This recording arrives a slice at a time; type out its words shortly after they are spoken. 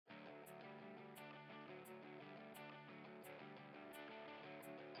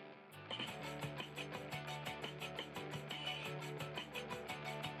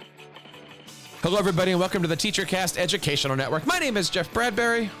Hello, everybody, and welcome to the TeacherCast Educational Network. My name is Jeff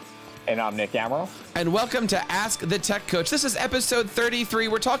Bradbury. And I'm Nick Amaral. And welcome to Ask the Tech Coach. This is episode 33.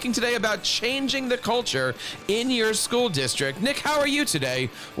 We're talking today about changing the culture in your school district. Nick, how are you today?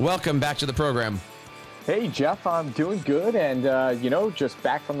 Welcome back to the program. Hey, Jeff, I'm doing good. And, just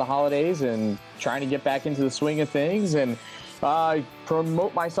back from the holidays and trying to get back into the swing of things and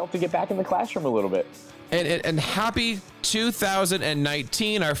promote myself to get back in the classroom a little bit. And happy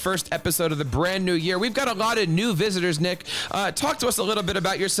 2019, our first episode of the brand new year. We've got a lot of new visitors, Nick. Talk to us a little bit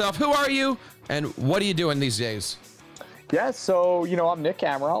about yourself. Who are you and what are you doing these days? Yeah, so, I'm Nick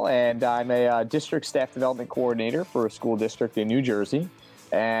Amaral, and I'm a district staff development coordinator for a school district in New Jersey.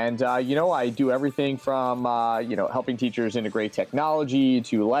 And, I do everything from, helping teachers integrate technology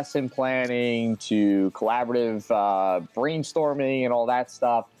to lesson planning to collaborative brainstorming and all that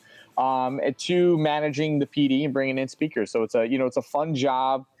stuff. To managing the PD and bringing in speakers. So it's a fun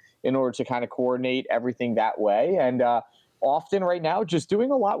job in order to kind of coordinate everything that way. And often right now, just doing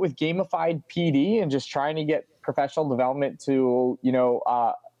a lot with gamified PD and just trying to get professional development to,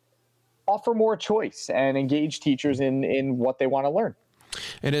 offer more choice and engage teachers in what they want to learn.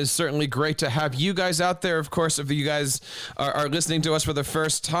 It is certainly great to have you guys out there. Of course, if you guys are listening to us for the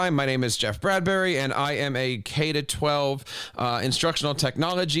first time, my name is Jeff Bradbury, and I am a K-12 instructional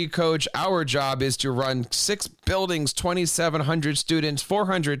technology coach. Our job is to run 6 buildings, 2,700 students,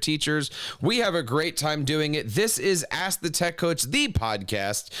 400 teachers. We have a great time doing it. This is Ask the Tech Coach, the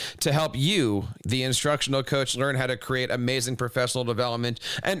podcast to help you, the instructional coach, learn how to create amazing professional development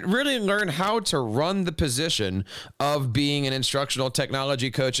and really learn how to run the position of being an instructional technology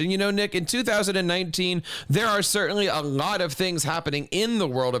coach. And Nick, in 2019, there are certainly a lot of things happening in the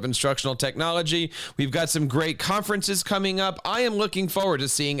world of instructional technology. We've got some great conferences coming up. I am looking forward to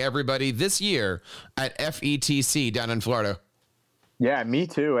seeing everybody this year at FETC down in Florida. Yeah, me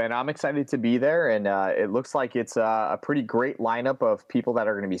too. And I'm excited to be there. And it looks like it's a pretty great lineup of people that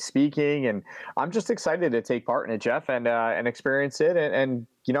are going to be speaking. And I'm just excited to take part in it, Jeff, and experience it. And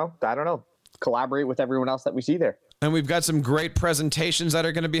collaborate with everyone else that we see there. And we've got some great presentations that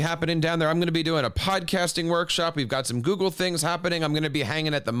are going to be happening down there. I'm going to be doing a podcasting workshop. We've got some Google things happening. I'm going to be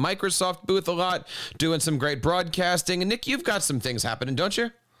hanging at the Microsoft booth a lot, doing some great broadcasting. And Nick, you've got some things happening, don't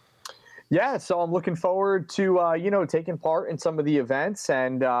you? Yeah, so I'm looking forward to, taking part in some of the events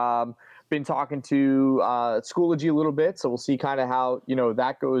and been talking to Schoology a little bit. So we'll see kind of how,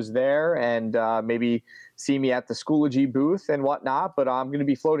 that goes there and maybe see me at the Schoology booth and whatnot. But I'm going to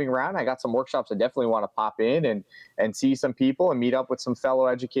be floating around. I got some workshops I definitely want to pop in and see some people and meet up with some fellow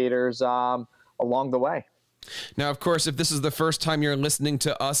educators along the way. Now, of course, if this is the first time you're listening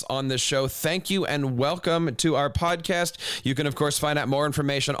to us on this show, thank you and welcome to our podcast. You can, of course, find out more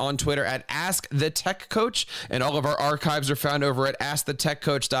information on Twitter at Ask the Tech Coach, and all of our archives are found over at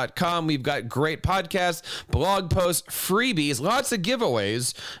AskTheTechCoach.com. We've got great podcasts, blog posts, freebies, lots of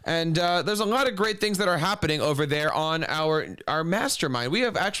giveaways, and there's a lot of great things that are happening over there on our mastermind. We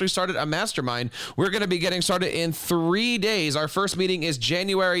have actually started a mastermind. We're going to be getting started in 3 days. Our first meeting is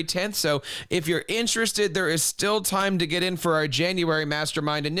January 10th, so if you're interested, there is still time to get in for our January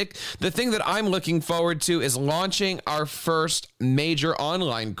mastermind. And Nick, the thing that I'm looking forward to is launching our first major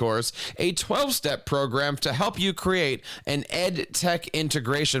online course, a 12-step program to help you create an ed tech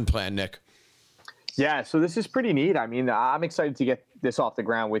integration plan, Nick. Yeah, so this is pretty neat. I mean, I'm excited to get this off the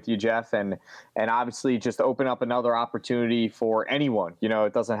ground with you, Jeff, and obviously just open up another opportunity for anyone.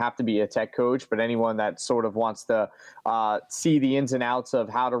 It doesn't have to be a tech coach, but anyone that sort of wants to see the ins and outs of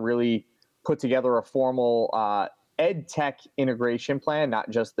how to really put together a formal ed tech integration plan, not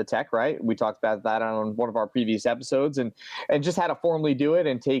just the tech, right? We talked about that on one of our previous episodes and just how to formally do it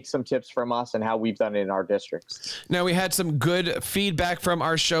and take some tips from us and how we've done it in our districts. Now, we had some good feedback from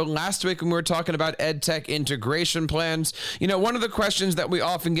our show last week when we were talking about ed tech integration plans. One of the questions that we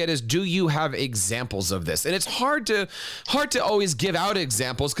often get is, do you have examples of this? And it's hard to always give out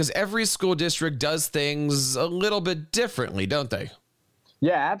examples because every school district does things a little bit differently, don't they?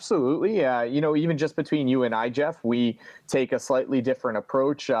 Yeah, absolutely. Even just between you and I, Jeff, we take a slightly different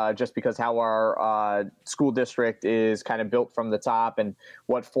approach just because how our school district is kind of built from the top and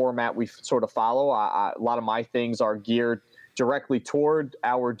what format we sort of follow. A lot of my things are geared directly toward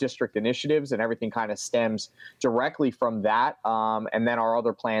our district initiatives and everything kind of stems directly from that. And then our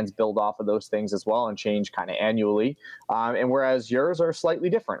other plans build off of those things as well and change kind of annually. And whereas yours are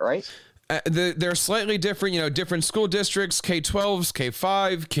slightly different, right? They're slightly different, different school districts, K-12s,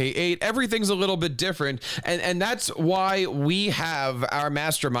 K-5, K-8, everything's a little bit different. And that's why we have our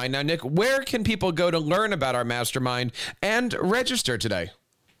mastermind. Now, Nick, where can people go to learn about our mastermind and register today?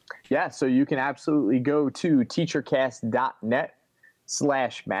 Yeah, so you can absolutely go to teachercast.net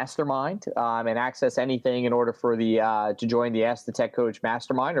teachers.tech.com/mastermind and access anything in order for the to join the Ask the Tech Coach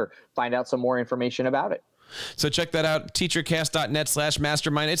mastermind or find out some more information about it. So check that out,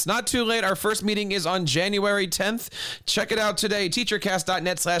 teachercast.net/mastermind. It's not too late. Our first meeting is on January 10th. Check it out today,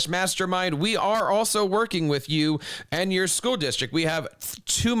 teachercast.net/mastermind. We are also working with you and your school district. We have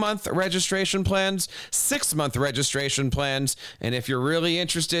 2-month registration plans, 6-month registration plans. And if you're really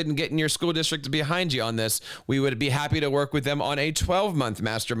interested in getting your school district behind you on this, we would be happy to work with them on a 12-month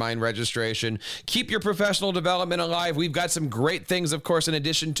mastermind registration. Keep your professional development alive. We've got some great things, of course, in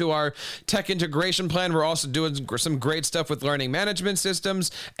addition to our tech integration plan. We're also doing some great stuff with learning management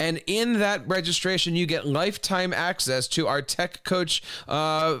systems. And in that registration, you get lifetime access to our Tech Coach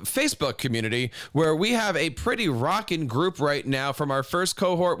Facebook community, where we have a pretty rocking group right now from our first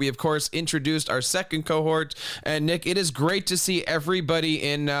cohort. We, of course, introduced our second cohort. And Nick, it is great to see everybody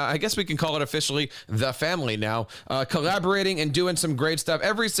in, I guess we can call it officially the family now, collaborating and doing some great stuff.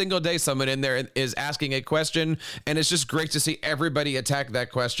 Every single day, someone in there is asking a question, and it's just great to see everybody attack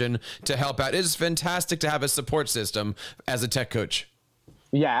that question to help out. It is fantastic to have a support system as a tech coach.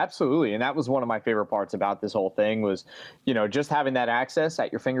 Yeah, absolutely. And that was one of my favorite parts about this whole thing was, just having that access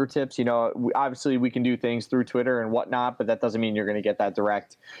at your fingertips. Obviously we can do things through Twitter and whatnot, but that doesn't mean you're going to get that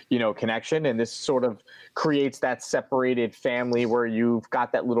direct, connection. And this sort of creates that separated family where you've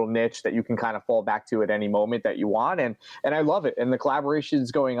got that little niche that you can kind of fall back to at any moment that you want. And I love it. And the collaboration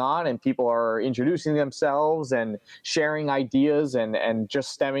is going on and people are introducing themselves and sharing ideas and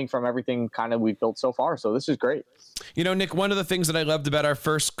just stemming from everything kind of we've built so far. So this is great. Nick, one of the things that I loved about our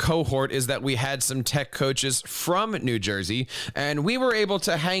first cohort is that we had some tech coaches from New Jersey, and we were able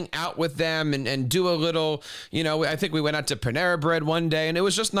to hang out with them and do a little, I think we went out to Panera Bread one day, and it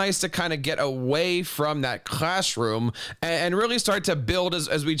was just nice to kind of get away from that classroom and really start to build,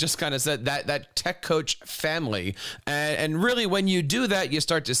 as we just kind of said, that tech coach family. And really, when you do that, you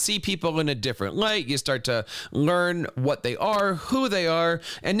start to see people in a different light. You start to learn what they are, who they are.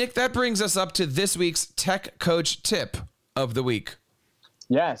 And Nick, that brings us up to this week's Tech Coach Tip of the week.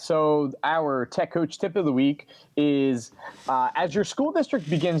 Yeah, so our Tech Coach Tip of the week is as your school district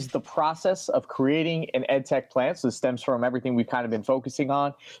begins the process of creating an ed tech plan, so this stems from everything we've kind of been focusing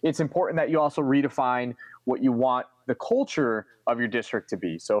on, it's important that you also redefine what you want the culture of your district to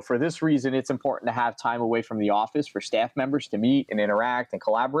be. So for this reason, it's important to have time away from the office for staff members to meet and interact and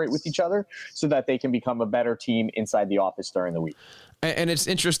collaborate with each other so that they can become a better team inside the office during the week. And it's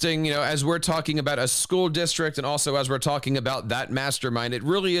interesting, as we're talking about a school district and also as we're talking about that mastermind, it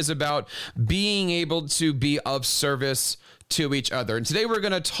really is about being able to be of service to each other. And today we're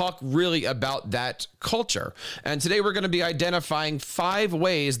going to talk really about that culture. And today we're going to be identifying 5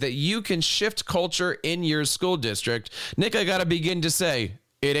 ways that you can shift culture in your school district. Nick, I got to begin to say,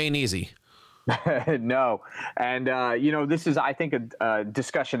 it ain't easy. No. And, this is, I think, a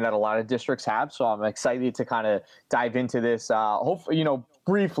discussion that a lot of districts have. So I'm excited to kind of dive into this. Hopefully,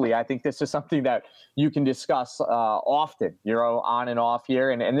 briefly, I think this is something that you can discuss often, on and off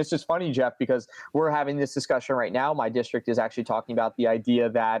here. And this is funny, Jeff, because we're having this discussion right now. My district is actually talking about the idea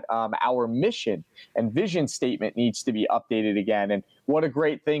that our mission and vision statement needs to be updated again. And what a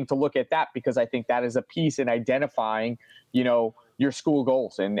great thing to look at that, because I think that is a piece in identifying, your school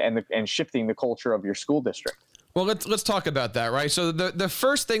goals and shifting the culture of your school district. Well, let's talk about that, right? So the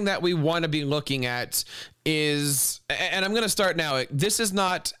first thing that we want to be looking at is, and I'm going to start now, this is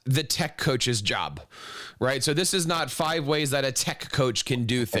not the tech coach's job, right? So this is not 5 ways that a tech coach can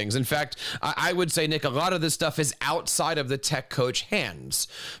do things. In fact, I would say, Nick, a lot of this stuff is outside of the tech coach hands.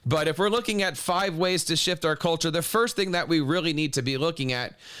 But if we're looking at 5 ways to shift our culture, the first thing that we really need to be looking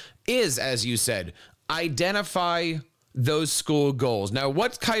at is, as you said, identify those school goals. Now,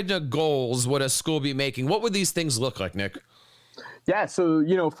 what kind of goals would a school be making? What would these things look like, Nick? Yeah,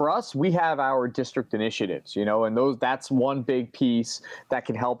 so, for us, we have our district initiatives, and that's one big piece that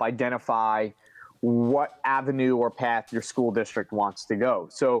can help identify what avenue or path your school district wants to go.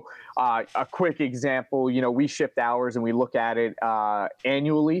 So a quick example, we shift hours and we look at it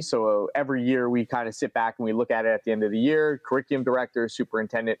annually. So every year we kind of sit back and we look at it at the end of the year, curriculum director,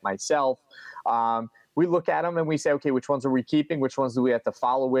 superintendent, myself. We look at them and we say, okay, which ones are we keeping? Which ones do we have to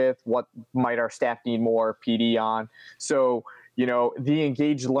follow with? What might our staff need more PD on? So, the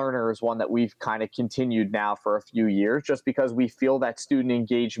engaged learner is one that we've kind of continued now for a few years, just because we feel that student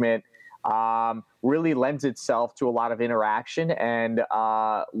engagement really lends itself to a lot of interaction and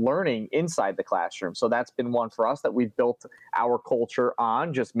learning inside the classroom. So that's been one for us that we've built our culture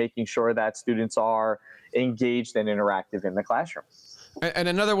on, just making sure that students are engaged and interactive in the classroom. And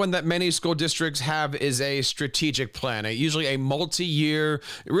another one that many school districts have is a strategic plan, usually a multi-year,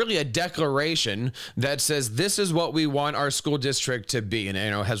 really a declaration that says this is what we want our school district to be. And,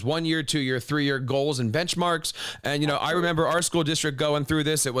 has 1 year, 2 year, 3 year goals and benchmarks. And, I remember our school district going through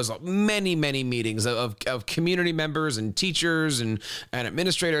this. It was many, many meetings of community members and teachers and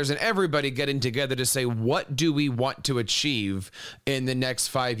administrators and everybody getting together to say, what do we want to achieve in the next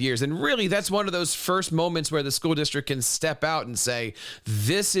 5 years? And really, that's one of those first moments where the school district can step out and say,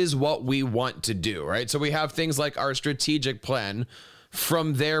 this is what we want to do, right? So we have things like our strategic plan.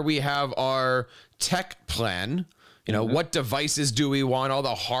 From there, we have our tech plan. What devices do we want? All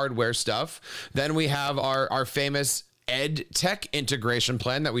the hardware stuff. Then we have our famous ed tech integration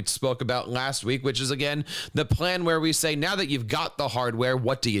plan that we spoke about last week, which is, again, the plan where we say, now that you've got the hardware,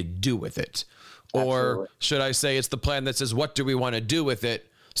 what do you do with it? Or should I say it's the plan that says, what do we want to do with it?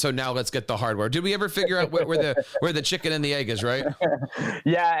 So now let's get the hardware. Did we ever figure out where the chicken and the egg is, right?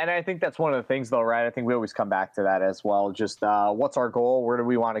 Yeah, and I think that's one of the things, though, right? I think we always come back to that as well. Just what's our goal? Where do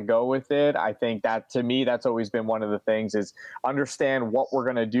we want to go with it? I think that, to me, that's always been one of the things, is understand what we're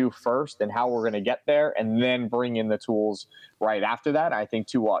going to do first and how we're going to get there, and then bring in the tools right after that. I think,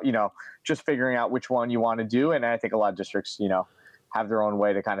 just figuring out which one you want to do. And I think a lot of districts, have their own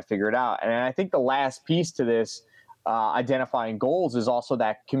way to kind of figure it out. And I think the last piece to this, identifying goals, is also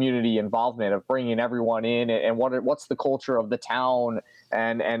that community involvement of bringing everyone in, and what's the culture of the town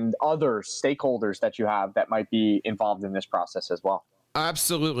and other stakeholders that you have that might be involved in this process as well.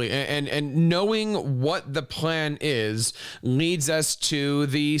 Absolutely. And knowing what the plan is leads us to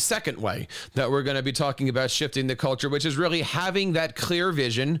the second way that we're going to be talking about shifting the culture, which is really having that clear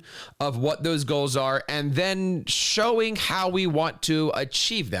vision of what those goals are and then showing how we want to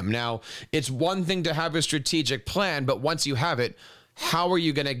achieve them. Now, it's one thing to have a strategic plan, but once you have it, how are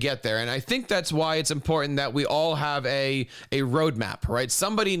you going to get there? And I think that's why it's important that we all have a roadmap, right?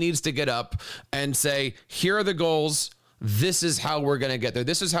 Somebody needs to get up and say, here are the goals. This is how we're going to get there.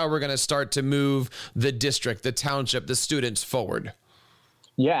 This is how we're going to start to move the district, the township, the students forward.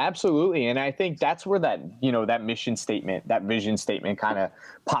 Yeah, absolutely. And I think that's where that mission statement, that vision statement kind of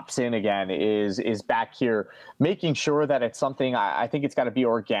pops in again, is back here, making sure that it's something, I think it's got to be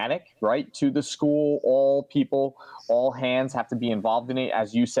organic, right? To the school, all people, all hands have to be involved in it.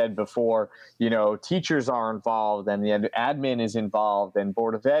 As you said before, teachers are involved, and the admin is involved, and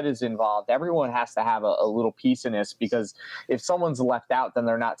Board of Ed is involved. Everyone has to have a little piece in this, because if someone's left out, then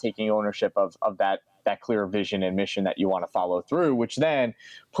they're not taking ownership of that clear vision and mission that you want to follow through, which then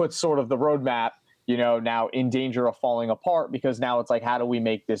puts sort of the roadmap, now in danger of falling apart, because now it's like, how do we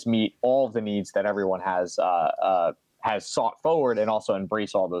make this meet all of the needs that everyone has sought forward, and also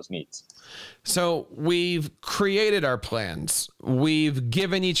embrace all those needs? So we've created our plans. We've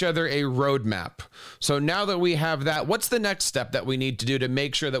given each other a roadmap. So now that we have that, what's the next step that we need to do to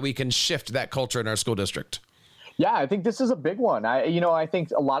make sure that we can shift that culture in our school district? Yeah, I think this is a big one. I think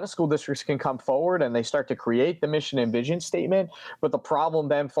a lot of school districts can come forward and they start to create the mission and vision statement, but the problem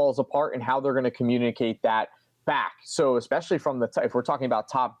then falls apart in how they're going to communicate that back. So especially from if we're talking about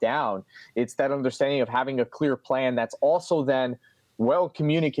top down, it's that understanding of having a clear plan that's also then well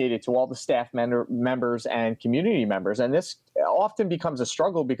communicated to all the staff members and community members. And this often becomes a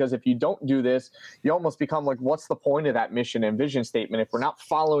struggle, because if you don't do this, you almost become like, what's the point of that mission and vision statement if we're not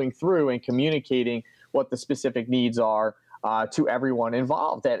following through and communicating what the specific needs are to everyone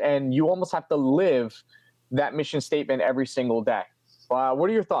involved? And you almost have to live that mission statement every single day. What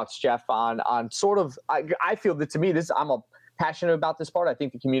are your thoughts, Jeff, on sort of, I feel that, to me, I'm passionate about this part. I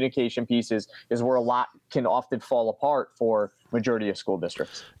think the communication piece is where a lot can often fall apart for majority of school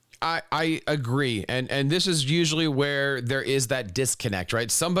districts. I agree. And this is usually where there is that disconnect, right?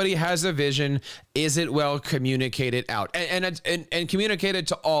 Somebody has a vision. Is it well communicated out? And communicated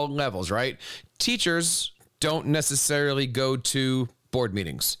to all levels, right? Teachers don't necessarily go to board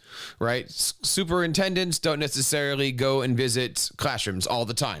meetings, right? Superintendents don't necessarily go and visit classrooms all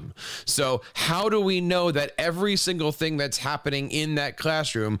the time. So how do we know that every single thing that's happening in that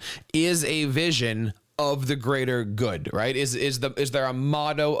classroom is a vision of the greater good, right? Is there a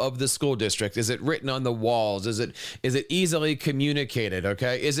motto of the school district? Is it written on the walls? Is it easily communicated?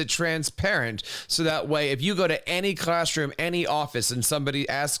 Okay. Is it transparent? So that way, if you go to any classroom, any office, and somebody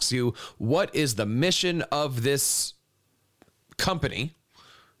asks you, what is the mission of this company?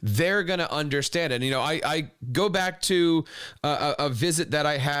 they're going to understand it. I go back to a visit that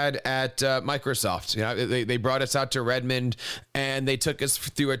I had at Microsoft. They brought us out to Redmond and they took us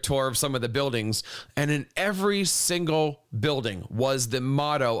through a tour of some of the buildings, and in every single building was the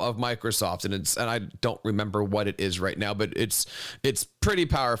motto of Microsoft, and I don't remember what it is right now, but it's pretty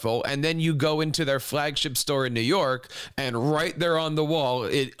powerful. And then you go into their flagship store in New York, and right there on the wall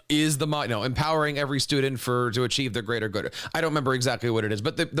it is the motto, empowering every student to achieve their greater good. I don't remember exactly what it is,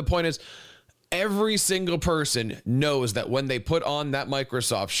 but the point is, every single person knows that when they put on that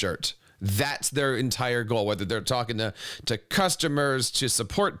Microsoft shirt, that's their entire goal. Whether they're talking to customers, to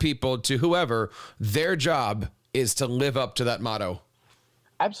support people, to whoever, their job is to live up to that motto.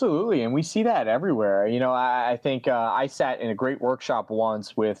 Absolutely, and we see that everywhere. I think I sat in a great workshop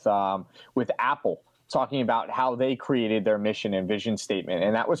once with Apple, talking about how they created their mission and vision statement,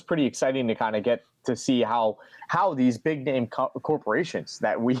 and that was pretty exciting to kind of get to see how these big name corporations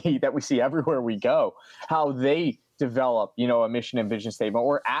that we see everywhere we go, how they develop, a mission and vision statement,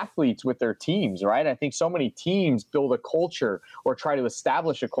 or athletes with their teams, right? I think so many teams build a culture or try to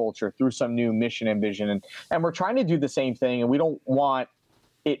establish a culture through some new mission and vision, and we're trying to do the same thing, and we don't want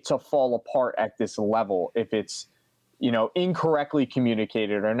it to fall apart at this level if it's incorrectly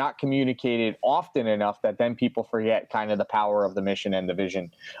communicated or not communicated often enough that then people forget kind of the power of the mission and the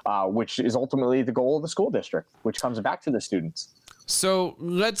vision, which is ultimately the goal of the school district, which comes back to the students. So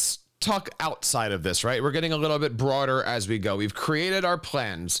let's talk outside of this, right? We're getting a little bit broader as we go. We've created our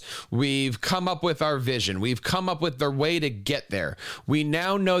plans. We've come up with our vision. We've come up with the way to get there. We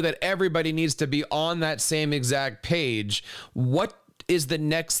now know that everybody needs to be on that same exact page. What is the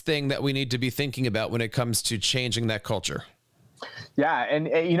next thing that we need to be thinking about when it comes to changing that culture? Yeah, and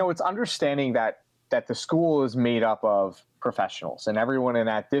it's understanding that the school is made up of professionals, and everyone in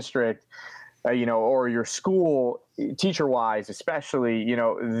that district, or your school, teacher-wise especially,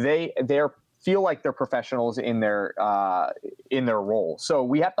 they feel like they're professionals in their role. So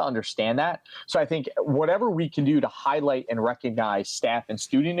we have to understand that. So I think whatever we can do to highlight and recognize staff and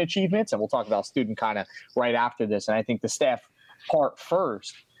student achievements, and we'll talk about student kind of right after this, and I think the staff part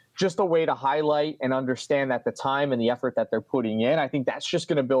first, just a way to highlight and understand that the time and the effort that they're putting in, I think that's just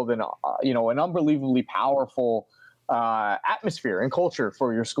going to build an unbelievably powerful atmosphere and culture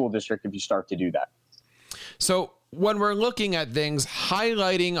for your school district if you start to do that. So when we're looking at things,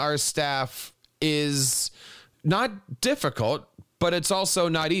 highlighting our staff is not difficult, but it's also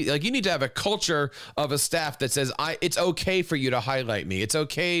not easy. Like, you need to have a culture of a staff that says, it's okay for you to highlight me. It's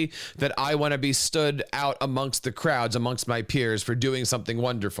okay that I want to be stood out amongst the crowds, amongst my peers, for doing something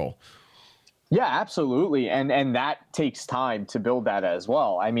wonderful. Yeah, absolutely. And that takes time to build that as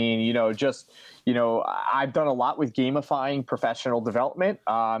well. I mean, I've done a lot with gamifying professional development,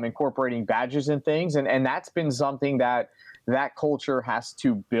 incorporating badges and things. And that's been something that culture has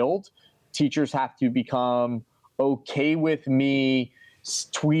to build. Teachers have to become okay with me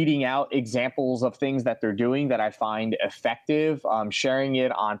tweeting out examples of things that they're doing that I find effective, sharing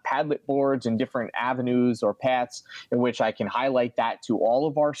it on Padlet boards and different avenues or paths in which I can highlight that to all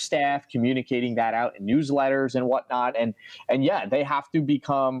of our staff, communicating that out in newsletters and whatnot. And yeah, they have to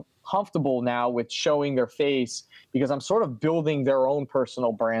become comfortable now with showing their face, because I'm sort of building their own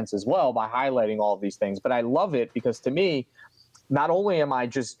personal brands as well by highlighting all of these things. But I love it because, to me, not only am I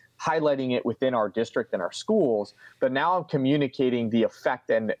just highlighting it within our district and our schools, but now I'm communicating the effect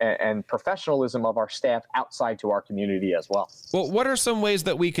and professionalism of our staff outside to our community as well. Well, what are some ways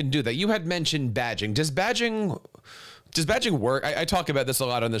that we can do that? You had mentioned badging. Does badging work? I talk about this a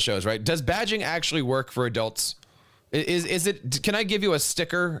lot on the shows, right? Does badging actually work for adults? Is it? Can I give you a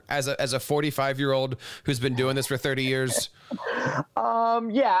sticker as a 45-year-old who's been doing this for 30 years?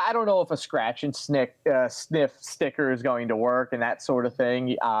 Yeah, I don't know if a scratch and sniff sticker is going to work and that sort of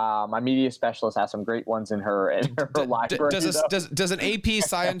thing. My media specialist has some great ones in her library. Does an AP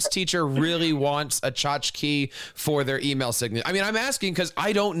science teacher really want a tchotchke for their email signature? I mean, I'm asking because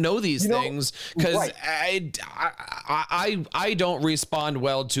I don't know these things, because right. I don't respond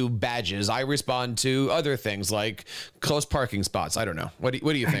well to badges. I respond to other things like close parking spots. I don't know. What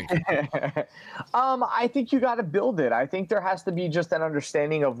do you think? I think you got to build it. I think there has to be just an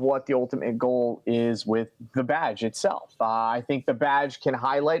understanding of what the ultimate goal is with the badge itself. I think the badge can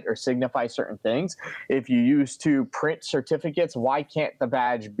highlight or signify certain things. If you used to print certificates, why can't the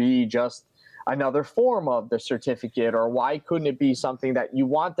badge be just another form of the certificate? Or why couldn't it be something that you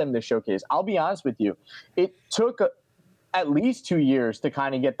want them to showcase? I'll be honest with you. It took at least 2 years to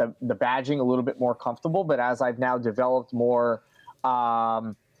kind of get the badging a little bit more comfortable. But as I've now developed more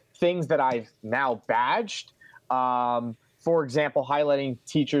things that I've now badged, for example, highlighting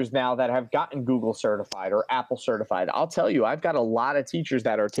teachers now that have gotten Google certified or Apple certified. I'll tell you, I've got a lot of teachers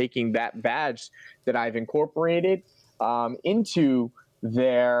that are taking that badge that I've incorporated into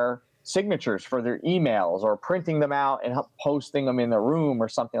their signatures for their emails, or printing them out and posting them in the room or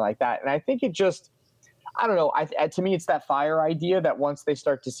something like that. And I think it just, I don't know, to me, it's that fire idea that once they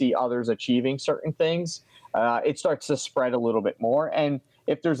start to see others achieving certain things, it starts to spread a little bit more. And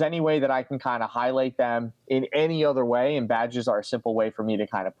if there's any way that I can kind of highlight them in any other way, and badges are a simple way for me to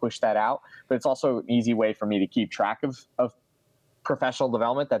kind of push that out, but it's also an easy way for me to keep track of professional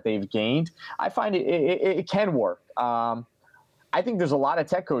development that they've gained, I find it can work. I think there's a lot of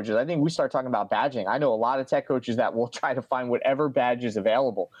tech coaches. I think we start talking about badging. I know a lot of tech coaches that will try to find whatever badge is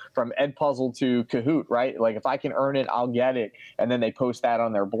available, from Edpuzzle to Kahoot, right? Like, if I can earn it, I'll get it. And then they post that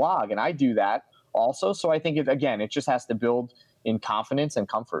on their blog. And I do that also. So I think, it just has to build in confidence and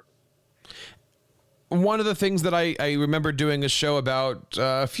comfort. One of the things that I remember doing a show about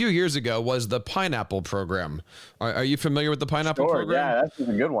a few years ago was the Pineapple program. Are you familiar with the Pineapple program? Yeah, that's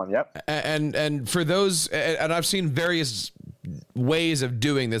a good one. Yep. And for those, and I've seen various ways of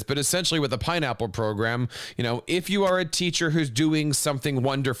doing this, but essentially with the Pineapple program, if you are a teacher who's doing something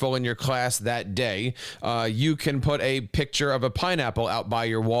wonderful in your class that day, you can put a picture of a pineapple out by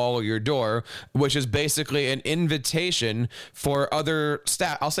your wall or your door, which is basically an invitation for other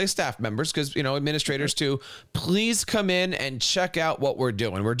staff, I'll say staff members, because administrators too, please come in and check out what we're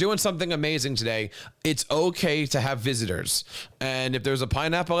doing. We're doing something amazing today. It's okay to have visitors. And if there's a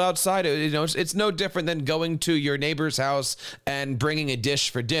pineapple outside, it's no different than going to your neighbor's house and bringing a dish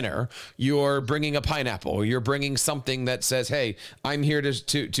for dinner. You're bringing a pineapple. You're bringing something that says, hey, I'm here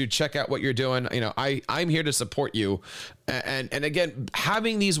to check out what you're doing. I'm here to support you. And again,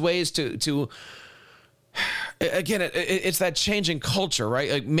 having these ways to again, it's that changing culture,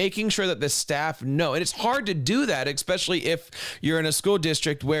 right? Like, making sure that the staff know. And it's hard to do that, especially if you're in a school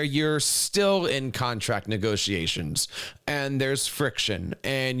district where you're still in contract negotiations and there's friction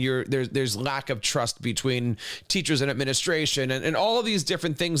and there's lack of trust between teachers and administration and all of these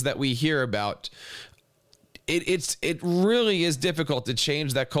different things that we hear about. It really is difficult to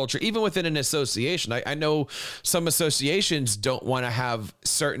change that culture, even within an association. I know some associations don't want to have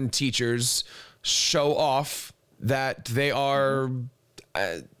certain teachers show off that they are,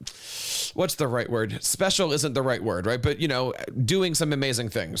 what's the right word? Special isn't the right word, right? But, doing some amazing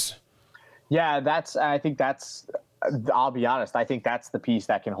things. Yeah, I'll be honest, I think that's the piece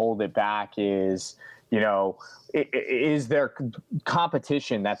that can hold it back is, is there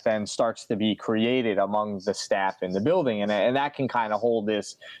competition that then starts to be created among the staff in the building, and that can kind of hold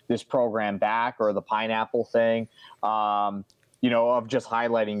this program back, or the Pineapple thing, of just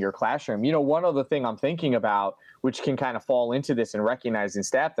highlighting your classroom. One other thing I'm thinking about, which can kind of fall into this and recognizing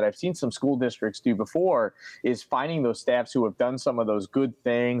staff that I've seen some school districts do before, is finding those staffs who have done some of those good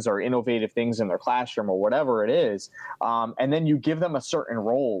things or innovative things in their classroom or whatever it is. And then you give them a certain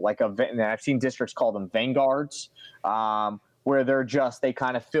role, and I've seen districts call them vanguards, where they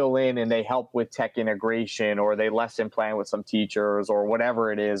kind of fill in and they help with tech integration, or they lesson plan with some teachers or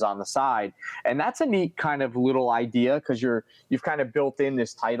whatever it is on the side. And that's a neat kind of little idea, because you've kind of built in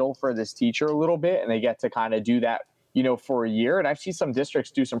this title for this teacher a little bit, and they get to kind of do that, for a year. And I've seen some districts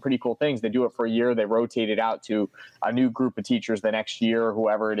do some pretty cool things. They do it for a year. They rotate it out to a new group of teachers the next year,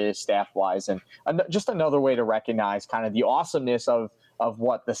 whoever it is staff wise. And just another way to recognize kind of the awesomeness of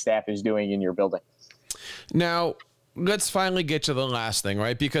what the staff is doing in your building. Now, let's finally get to the last thing,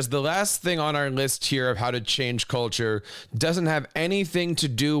 right? Because the last thing on our list here of how to change culture doesn't have anything to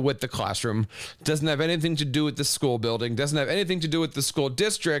do with the classroom, doesn't have anything to do with the school building, doesn't have anything to do with the school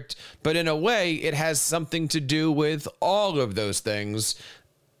district, but in a way, it has something to do with all of those things.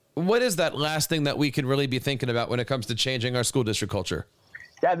 What is that last thing that we can really be thinking about when it comes to changing our school district culture?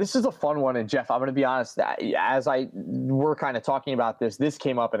 Yeah, this is a fun one. And Jeff, I'm going to be honest, as we're kind of talking about this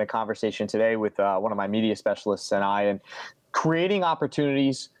came up in a conversation today with one of my media specialists and I, and creating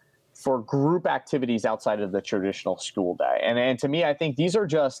opportunities for group activities outside of the traditional school day. And to me, I think these are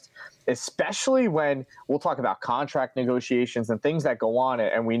just, especially when we'll talk about contract negotiations and things that go on.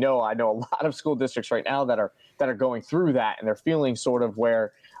 And I know a lot of school districts right now that are going through that, and they're feeling sort of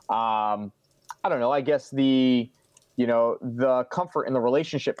where, I don't know, I guess the comfort in the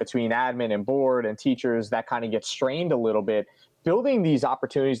relationship between admin and board and teachers, that kind of gets strained a little bit. Building these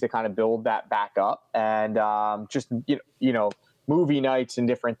opportunities to kind of build that back up, and just, movie nights and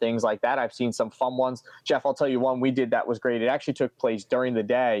different things like that. I've seen some fun ones. Jeff, I'll tell you one we did that was great. It actually took place during the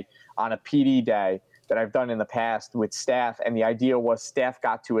day on a PD day that I've done in the past with staff. And the idea was staff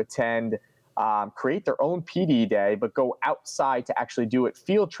got to attend, create their own PD day, but go outside to actually do it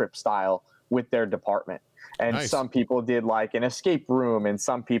field trip style with their department. And Nice. some people did like an escape room, and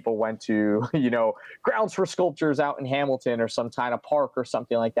some people went to, Grounds for Sculptures out in Hamilton or some kind of park or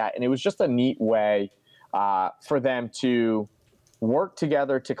something like that. And it was just a neat way for them to work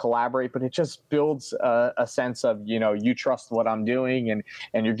together, to collaborate, but it just builds a sense of, you trust what I'm doing,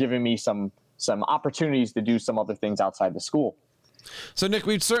 and you're giving me some opportunities to do some other things outside the school. So, Nick,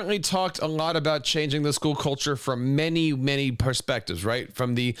 we've certainly talked a lot about changing the school culture from many, many perspectives, right?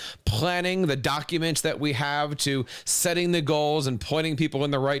 From the planning, the documents that we have, to setting the goals and pointing people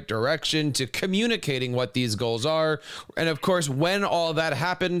in the right direction, to communicating what these goals are. And of course, when all that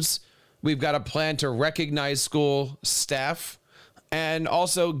happens, we've got a plan to recognize school staff and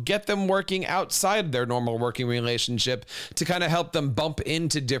also get them working outside their normal working relationship to kind of help them bump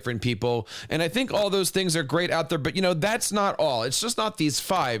into different people. And I think all those things are great out there, but that's not all. It's just not these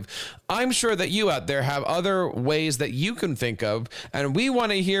 5. I'm sure that you out there have other ways that you can think of, and we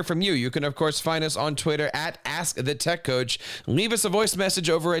want to hear from you. You can, of course, find us on Twitter at AskTheTechCoach. Leave us a voice message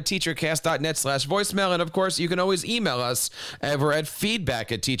over at teachercast.net/voicemail. And of course, you can always email us over at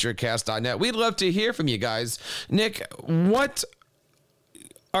feedback@teachercast.net. We'd love to hear from you guys. Nick, what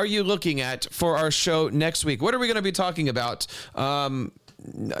are you looking at for our show next week? What are we going to be talking about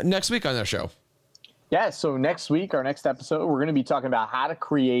next week on our show? Yeah, so next week, our next episode, we're going to be talking about how to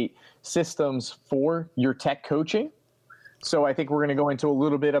create systems for your tech coaching. So I think we're going to go into a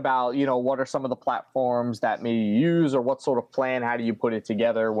little bit about, what are some of the platforms that maybe you use, or what sort of plan, how do you put it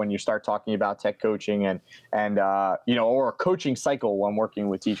together when you start talking about tech coaching and or a coaching cycle when working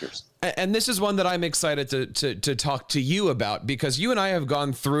with teachers. And this is one that I'm excited to talk to you about, because you and I have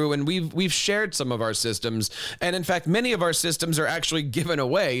gone through and we've shared some of our systems. And in fact, many of our systems are actually given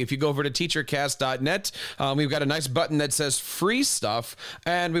away. If you go over to teachercast.net, we've got a nice button that says free stuff.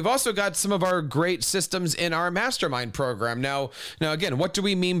 And we've also got some of our great systems in our mastermind program. Now again, what do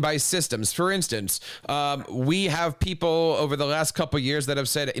we mean by systems? For instance, we have people over the last couple of years that have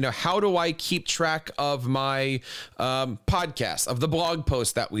said, how do I keep track of my podcast, of the blog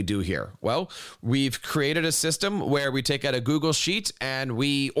posts that we do here? Well, we've created a system where we take out a Google Sheet and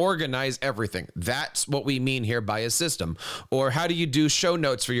we organize everything. That's what we mean here by a system. Or how do you do show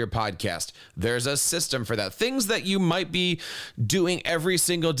notes for your podcast? There's a system for that. Things that you might be doing every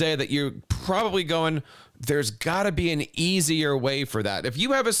single day that you're probably going, there's got to be an easier way for that. If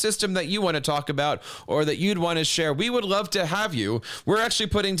you have a system that you want to talk about or that you'd want to share, we would love to have you. We're actually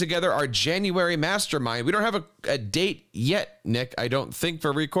putting together our January mastermind. We don't have a date yet, Nick, I don't think,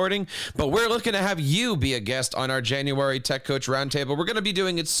 for recording, but we're looking to have you be a guest on our January Tech Coach Roundtable. We're going to be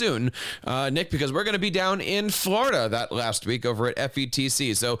doing it soon, Nick, because we're going to be down in Florida that last week over at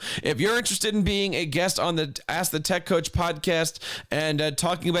FETC. So if you're interested in being a guest on the Ask the Tech Coach podcast and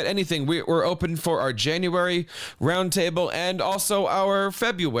talking about anything, we're open for our January roundtable and also our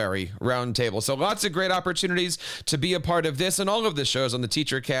February roundtable. So lots of great opportunities to be a part of this and all of the shows on the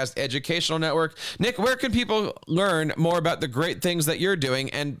TeacherCast Educational Network. Nick, where can people learn more about the great things that you're doing?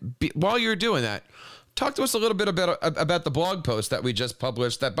 And while you're doing that, talk to us a little bit about the blog post that we just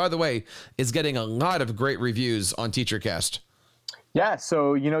published that, by the way, is getting a lot of great reviews on TeacherCast. Yeah,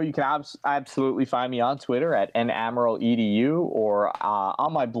 so, you can absolutely find me on Twitter at namiraledu or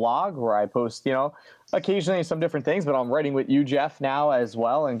on my blog where I post, occasionally some different things, but I'm writing with you, Jeff, now as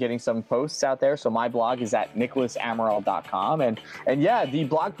well and getting some posts out there. So my blog is at nicholasamaral.com. And yeah, the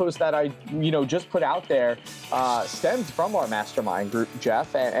blog post that I, just put out there stems from our mastermind group,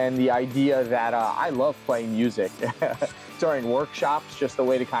 Jeff, and the idea that I love playing music during workshops, just a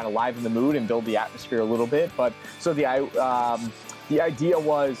way to kind of liven the mood and build the atmosphere a little bit. But so the idea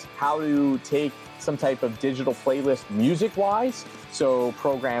was how to take some type of digital playlist music-wise, so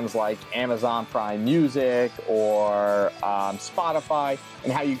programs like Amazon Prime Music or Spotify,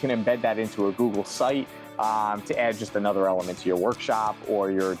 and how you can embed that into a Google site to add just another element to your workshop or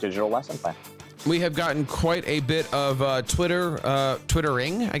your digital lesson plan. We have gotten quite a bit of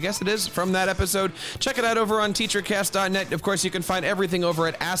Twittering, I guess it is, from that episode. Check it out over on teachercast.net. Of course, you can find everything over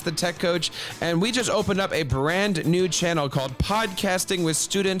at Ask the Tech Coach. And we just opened up a brand new channel called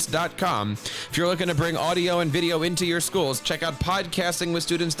podcastingwithstudents.com. If you're looking to bring audio and video into your schools, check out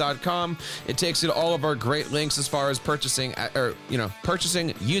podcastingwithstudents.com. It takes you to all of our great links as far as purchasing,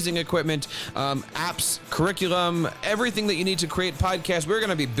 using equipment, apps, curriculum, everything that you need to create podcasts. We're going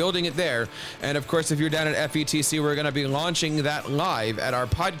to be building it there. And of course, if you're down at FETC, we're going to be launching that live at our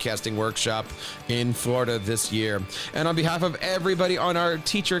podcasting workshop in Florida this year. And on behalf of everybody on our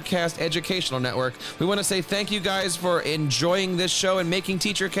TeacherCast Educational Network, we want to say thank you guys for enjoying this show and making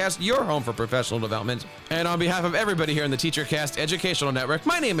TeacherCast your home for professional development. And on behalf of everybody here in the TeacherCast Educational Network,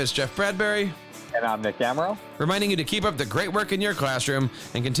 my name is Jeff Bradbury. And I'm Nick Amaral, reminding you to keep up the great work in your classroom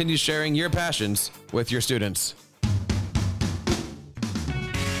and continue sharing your passions with your students.